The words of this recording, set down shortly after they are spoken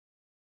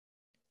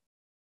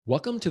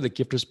Welcome to the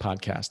Gifters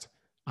Podcast.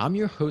 I'm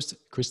your host,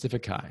 Christopher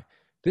Kai.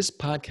 This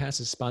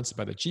podcast is sponsored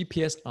by the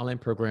GPS Online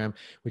Program,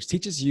 which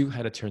teaches you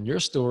how to turn your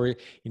story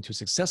into a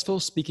successful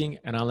speaking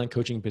and online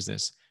coaching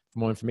business. For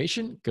more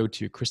information, go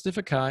to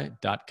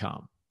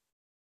christopherkai.com.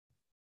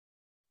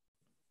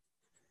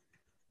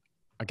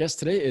 Our guest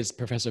today is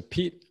Professor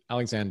Pete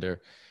Alexander.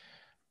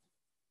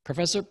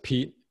 Professor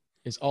Pete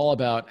is all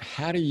about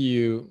how do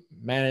you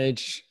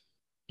manage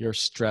your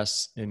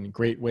stress in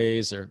great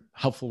ways or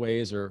helpful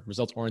ways or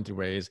results-oriented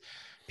ways.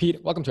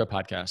 Pete, welcome to our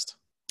podcast.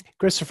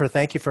 Christopher,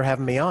 thank you for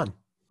having me on.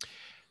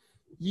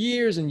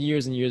 Years and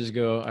years and years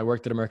ago, I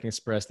worked at American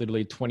Express,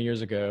 literally 20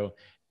 years ago.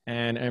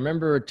 And I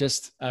remember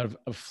just out of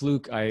a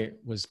fluke, I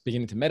was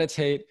beginning to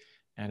meditate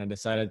and I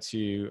decided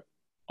to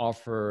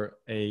offer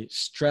a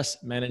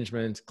stress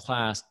management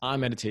class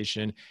on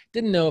meditation.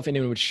 Didn't know if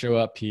anyone would show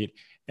up, Pete.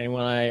 And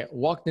when I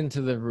walked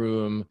into the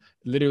room,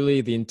 literally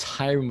the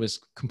entire room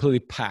was completely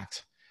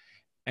packed.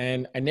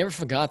 And I never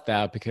forgot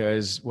that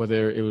because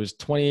whether it was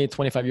 20,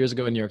 25 years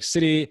ago in New York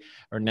City,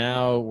 or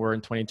now we're in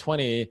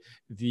 2020,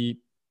 the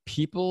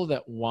people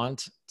that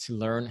want to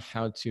learn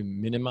how to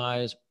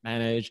minimize,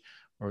 manage,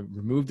 or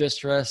remove their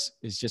stress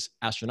is just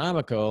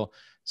astronomical.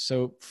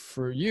 So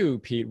for you,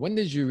 Pete, when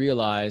did you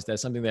realize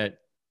that's something that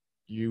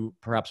you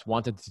perhaps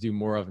wanted to do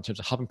more of in terms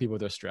of helping people with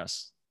their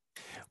stress?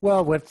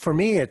 Well, for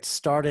me, it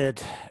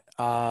started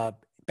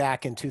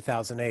back in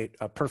 2008,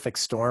 a perfect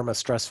storm of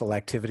stressful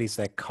activities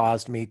that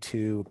caused me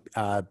to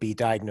be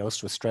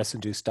diagnosed with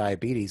stress-induced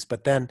diabetes.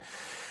 But then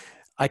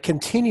I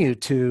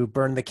continued to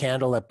burn the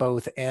candle at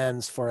both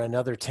ends for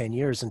another 10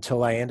 years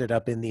until I ended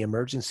up in the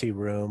emergency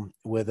room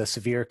with a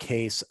severe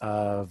case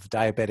of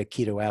diabetic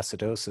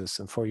ketoacidosis.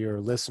 And for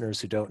your listeners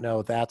who don't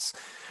know, that's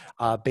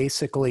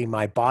basically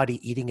my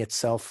body eating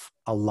itself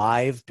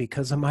alive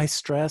because of my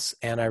stress.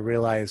 And I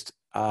realized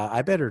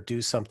I better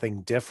do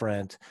something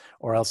different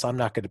or else I'm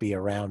not going to be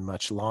around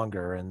much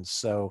longer. And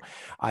so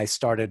I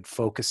started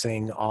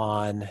focusing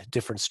on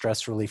different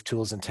stress relief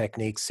tools and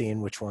techniques,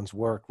 seeing which ones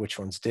worked, which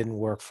ones didn't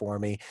work for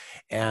me,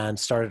 and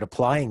started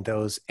applying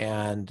those.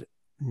 And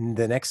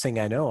the next thing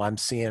I know, I'm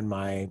seeing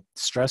my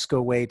stress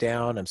go way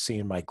down. I'm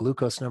seeing my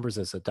glucose numbers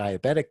as a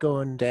diabetic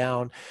going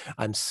down.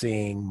 I'm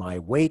seeing my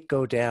weight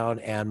go down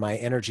and my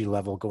energy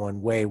level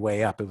going way,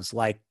 way up. It was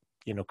like,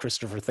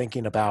 Christopher,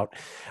 thinking about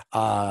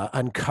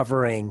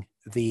uncovering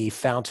the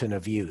fountain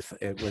of youth.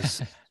 It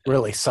was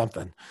really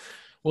something.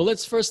 Well,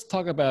 let's first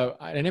talk about,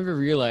 I never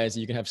realized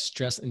that you can have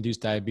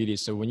stress-induced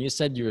diabetes. So when you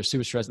said you were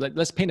super stressed,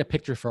 let's paint a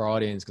picture for our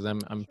audience, because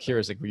I'm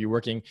curious, like, were you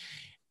working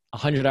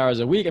 100 hours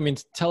a week? I mean,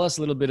 tell us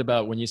a little bit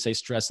about when you say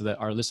stress so that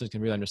our listeners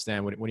can really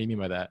understand. What do you mean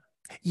by that?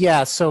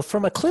 Yeah, so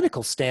from a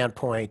clinical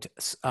standpoint,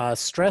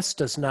 stress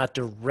does not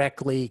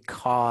directly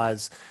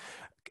cause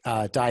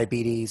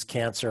diabetes,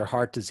 cancer,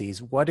 heart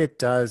disease. What it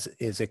does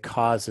is it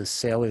causes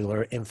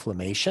cellular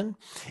inflammation,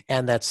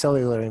 and that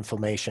cellular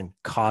inflammation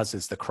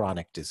causes the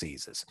chronic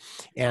diseases.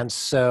 And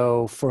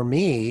so for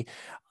me,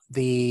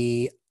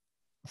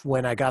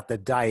 when I got the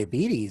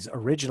diabetes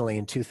originally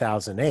in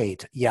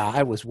 2008,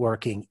 I was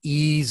working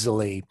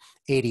easily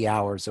 80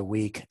 hours a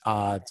week.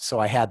 So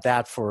I had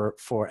that for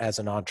as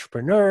an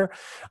entrepreneur.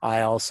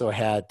 I also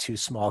had two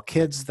small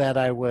kids that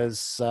I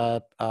was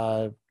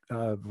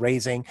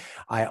raising.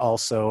 I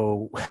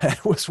also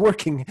was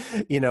working,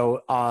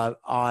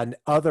 on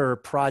other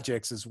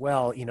projects as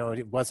well.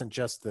 It wasn't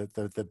just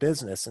the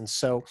business. And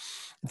so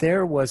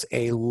there was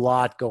a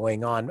lot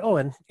going on. Oh,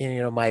 and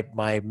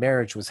my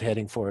marriage was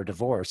heading for a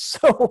divorce.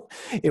 So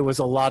it was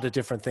a lot of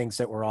different things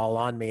that were all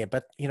on me.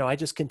 But, I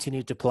just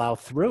continued to plow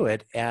through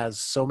it, as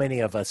so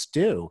many of us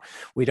do.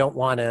 We don't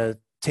want to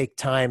take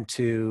time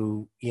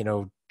to,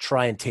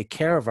 try and take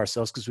care of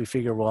ourselves because we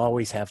figure we'll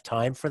always have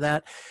time for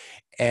that.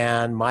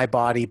 And my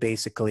body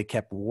basically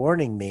kept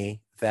warning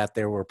me that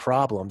there were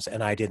problems,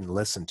 and I didn't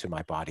listen to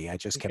my body. I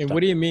just kept. And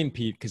what do you mean,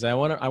 Pete? Because I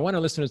want our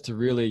listeners to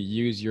really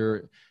use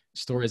your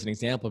story as an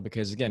example,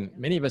 because again,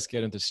 many of us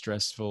get into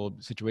stressful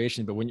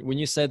situations. But when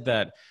you said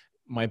that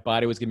my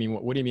body was giving me,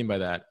 what do you mean by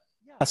that?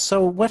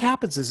 So what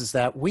happens is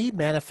that we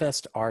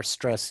manifest our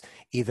stress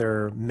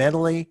either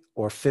mentally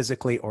or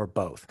physically or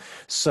both.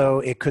 So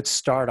it could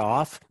start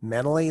off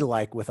mentally,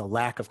 like with a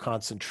lack of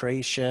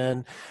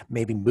concentration,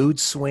 maybe mood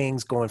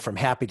swings, going from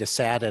happy to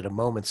sad at a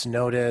moment's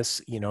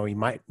notice. You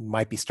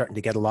might be starting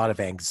to get a lot of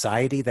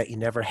anxiety that you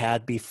never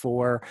had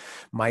before,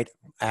 might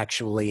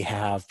actually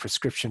have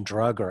prescription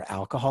drug or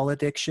alcohol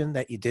addiction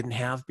that you didn't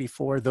have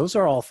before. Those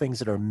are all things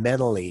that are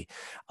mentally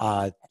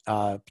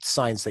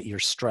signs that you're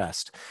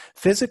stressed.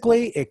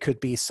 Physically, it could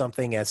be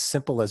something as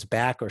simple as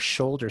back or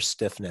shoulder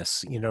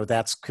stiffness.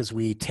 That's because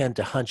we tend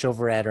to hunch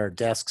over at our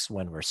desks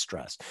when we're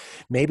stressed.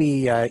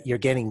 Maybe you're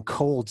getting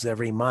colds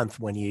every month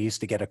when you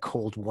used to get a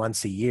cold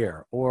once a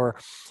year, or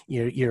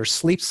your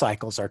sleep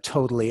cycles are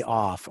totally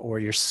off, or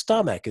your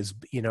stomach is,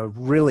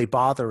 really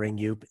bothering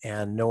you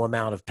and no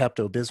amount of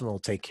Pepto-Bismol will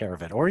take care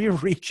of it, or you're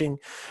reaching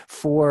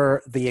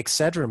for the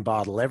Excedrin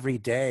bottle every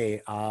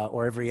day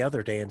or every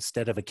other day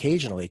instead of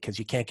occasionally because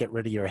you can't get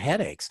rid of your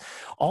headaches.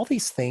 All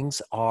these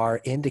things are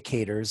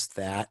indicators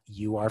that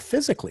you are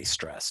physically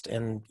stressed.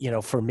 And,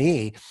 for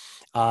me,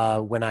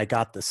 when I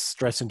got the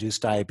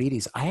stress-induced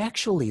diabetes, I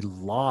actually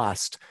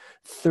lost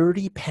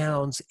 30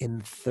 pounds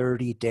in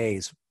 30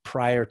 days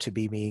prior to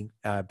being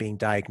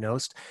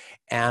diagnosed.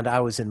 And I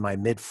was in my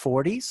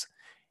mid-40s.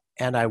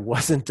 And I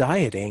wasn't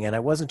dieting and I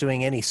wasn't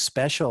doing any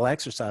special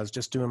exercise,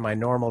 just doing my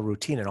normal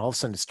routine. And all of a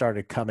sudden it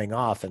started coming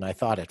off. And I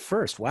thought at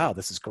first, wow,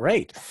 this is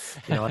great.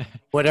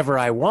 Whatever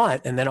I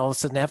want. And then all of a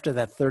sudden after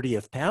that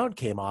 30th pound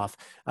came off,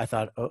 I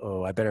thought,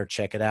 I better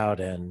check it out.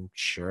 And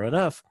sure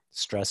enough,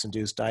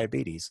 stress-induced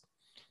diabetes.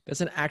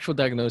 That's an actual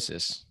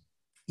diagnosis.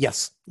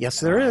 Yes,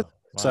 there is.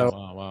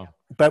 Wow.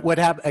 But what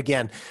happened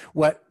again?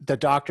 What the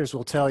doctors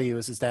will tell you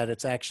is that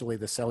it's actually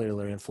the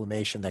cellular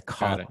inflammation that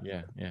caused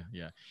it.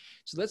 Yeah.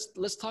 So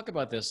let's talk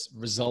about this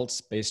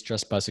results-based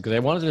stress busting, because I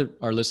wanted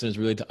our listeners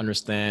really to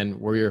understand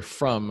where you're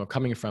from or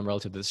coming from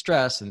relative to the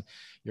stress and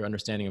your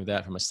understanding of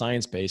that from a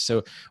science base.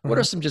 So what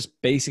are some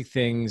just basic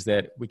things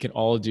that we can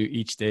all do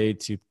each day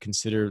to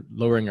consider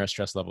lowering our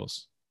stress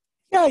levels?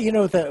 Yeah,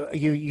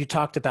 you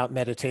talked about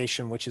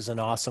meditation, which is an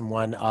awesome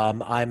one.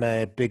 I'm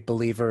a big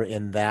believer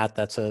in that.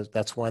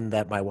 That's one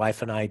that my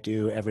wife and I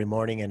do every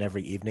morning and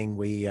every evening.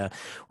 We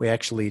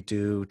actually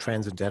do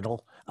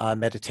transcendental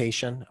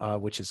meditation,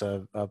 which is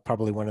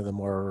probably one of the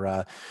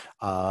more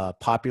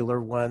popular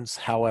ones.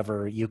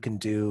 However, you can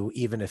do,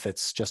 even if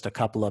it's just a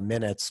couple of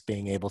minutes,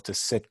 being able to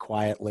sit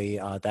quietly,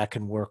 that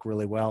can work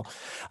really well.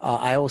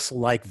 I also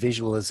like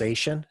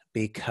visualization,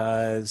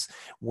 because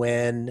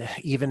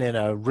even in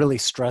a really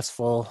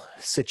stressful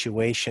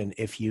situation,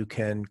 if you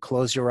can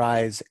close your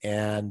eyes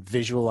and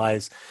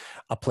visualize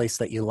a place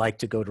that you like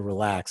to go to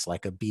relax,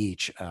 like a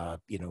beach, a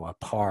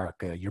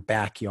park, your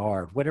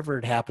backyard, whatever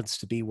it happens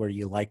to be where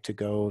you like to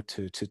go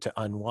to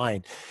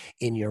unwind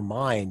in your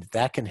mind,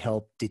 that can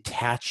help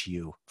detach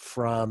you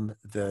from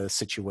the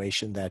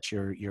situation that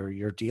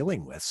you're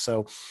dealing with.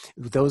 So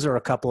those are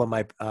a couple of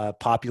my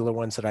popular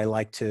ones that I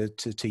like to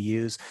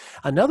use.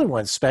 Another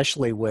one,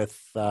 especially with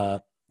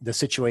the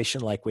situation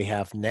like we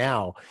have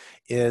now,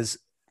 is,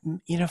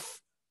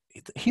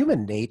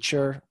 human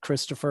nature,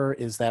 Christopher,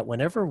 is that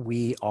whenever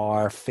we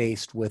are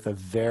faced with a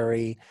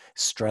very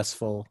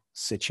stressful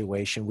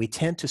situation, we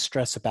tend to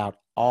stress about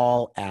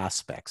all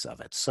aspects of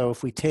it. So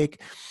if we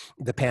take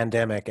the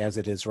pandemic as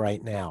it is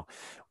right now,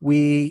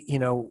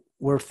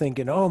 we're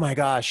thinking, oh my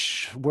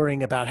gosh,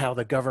 worrying about how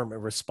the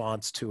government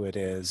response to it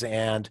is,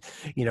 and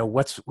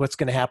what's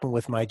going to happen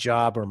with my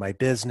job or my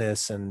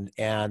business,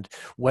 and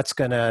what's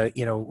going to,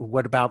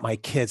 what about my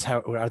kids?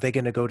 How are they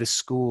going to go to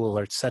school,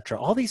 or et cetera?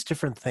 All these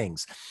different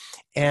things.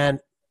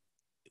 And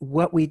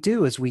what we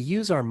do is we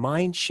use our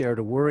mind share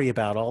to worry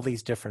about all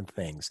these different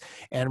things.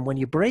 And when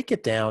you break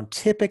it down,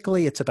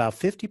 typically it's about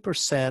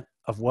 50%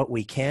 of what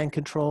we can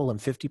control and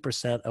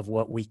 50% of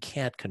what we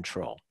can't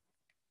control.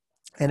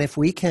 And if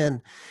we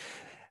can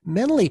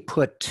mentally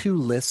put two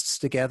lists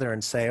together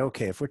and say,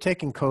 okay, if we're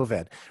taking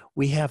COVID,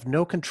 we have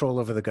no control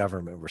over the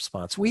government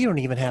response. We don't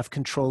even have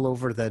control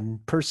over the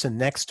person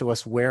next to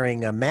us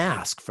wearing a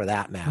mask, for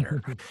that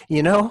matter.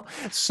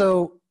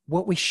 So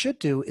what we should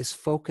do is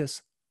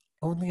focus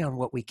only on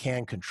what we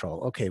can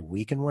control. Okay,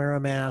 we can wear a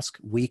mask.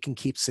 We can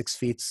keep 6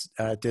 feet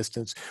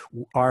distance.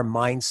 Our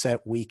mindset,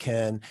 we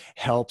can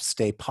help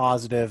stay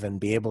positive and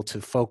be able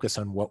to focus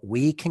on what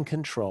we can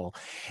control.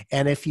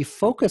 And if you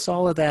focus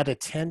all of that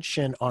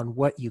attention on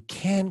what you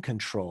can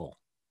control,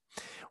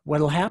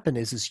 what'll happen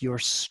is your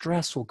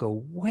stress will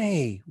go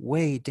way,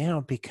 way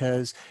down,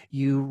 because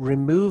you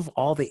remove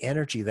all the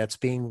energy that's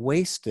being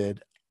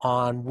wasted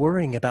on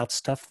worrying about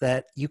stuff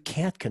that you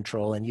can't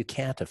control and you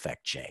can't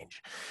affect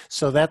change.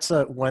 So that's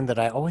one that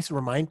I always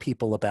remind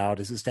people about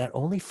is that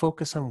only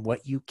focus on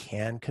what you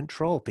can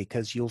control,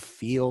 because you'll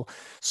feel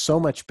so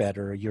much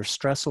better. Your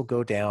stress will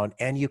go down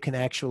and you can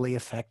actually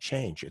affect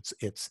change.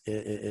 It's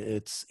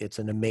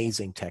an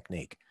amazing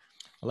technique.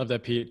 I love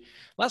that, Pete.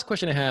 Last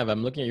question I have,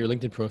 I'm looking at your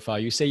LinkedIn profile.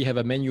 You say you have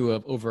a menu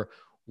of over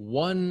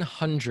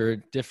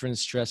 100 different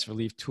stress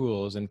relief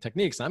tools and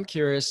techniques. I'm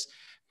curious,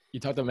 you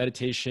talked about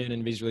meditation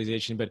and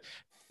visualization, but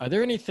are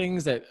there any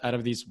things that out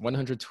of these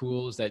 100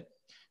 tools that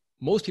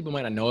most people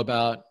might not know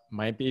about,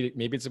 maybe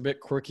it's a bit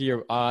quirky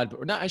or odd,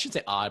 or not, I shouldn't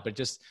say odd, but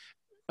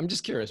I'm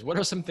just curious, what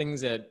are some things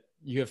that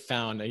you have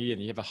found? Again,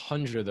 you have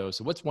 100 of those.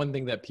 So what's one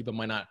thing that people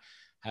might not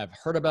have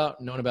heard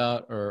about, known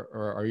about,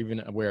 or are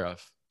even aware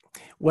of?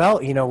 Well,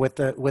 with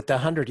the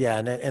 100, yeah,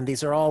 and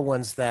these are all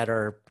ones that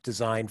are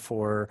designed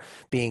for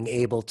being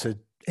able to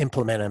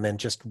implement them in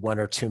just 1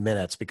 or 2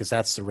 minutes, because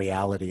that's the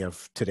reality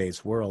of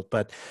today's world.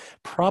 But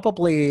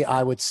probably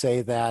I would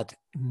say that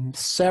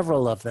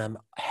several of them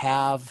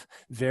have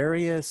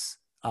various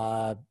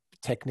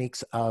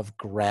techniques of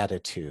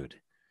gratitude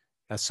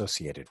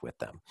associated with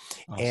them.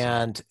 Awesome.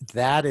 And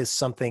that is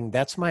something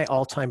that's my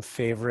all-time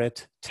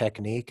favorite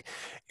technique.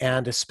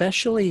 And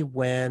especially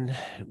when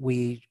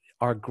we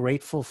are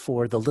grateful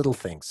for the little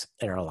things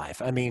in our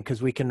life. I mean,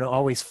 because we can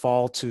always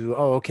fall to,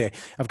 oh, okay,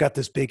 I've got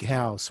this big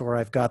house, or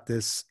I've got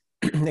this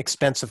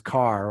expensive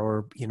car,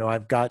 or,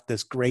 I've got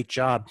this great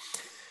job.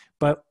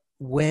 But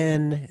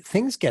when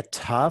things get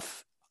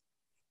tough,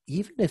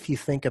 even if you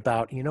think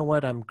about, you know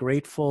what, I'm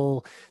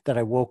grateful that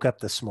I woke up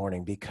this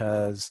morning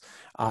because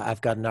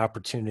I've got an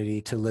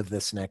opportunity to live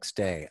this next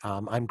day.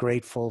 I'm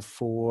grateful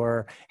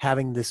for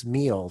having this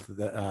meal,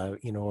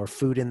 or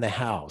food in the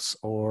house,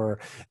 or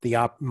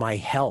my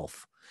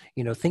health,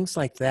 things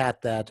like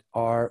that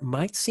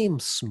might seem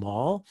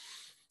small,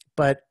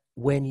 but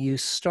when you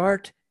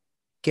start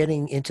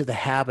getting into the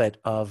habit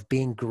of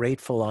being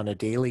grateful on a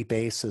daily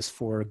basis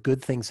for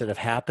good things that have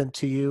happened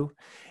to you,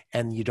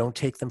 and you don't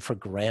take them for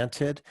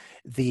granted,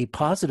 the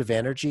positive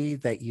energy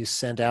that you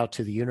send out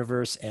to the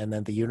universe and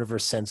then the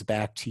universe sends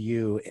back to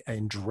you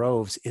in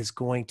droves is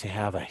going to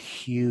have a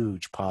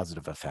huge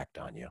positive effect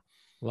on you.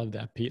 Love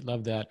that, Pete.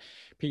 Love that.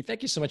 Pete,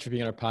 thank you so much for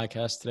being on our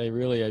podcast today.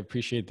 Really, I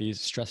appreciate these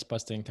stress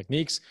busting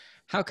techniques.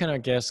 How can our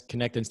guests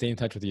connect and stay in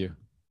touch with you?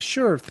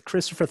 Sure.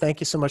 Christopher, thank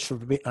you so much for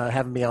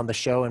having me on the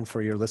show and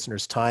for your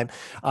listeners' time.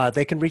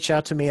 They can reach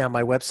out to me on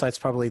my website's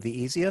probably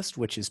the easiest,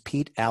 which is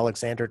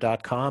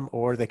petealexander.com,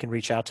 or they can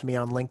reach out to me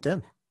on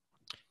LinkedIn.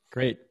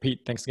 Great.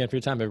 Pete, thanks again for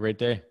your time. Have a great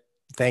day.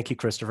 Thank you,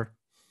 Christopher.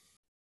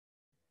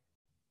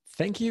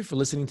 Thank you for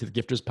listening to the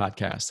Gifters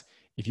Podcast.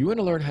 If you want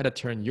to learn how to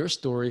turn your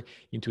story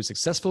into a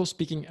successful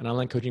speaking and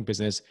online coaching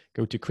business,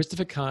 go to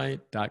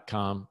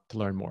christopherkai.com to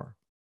learn more.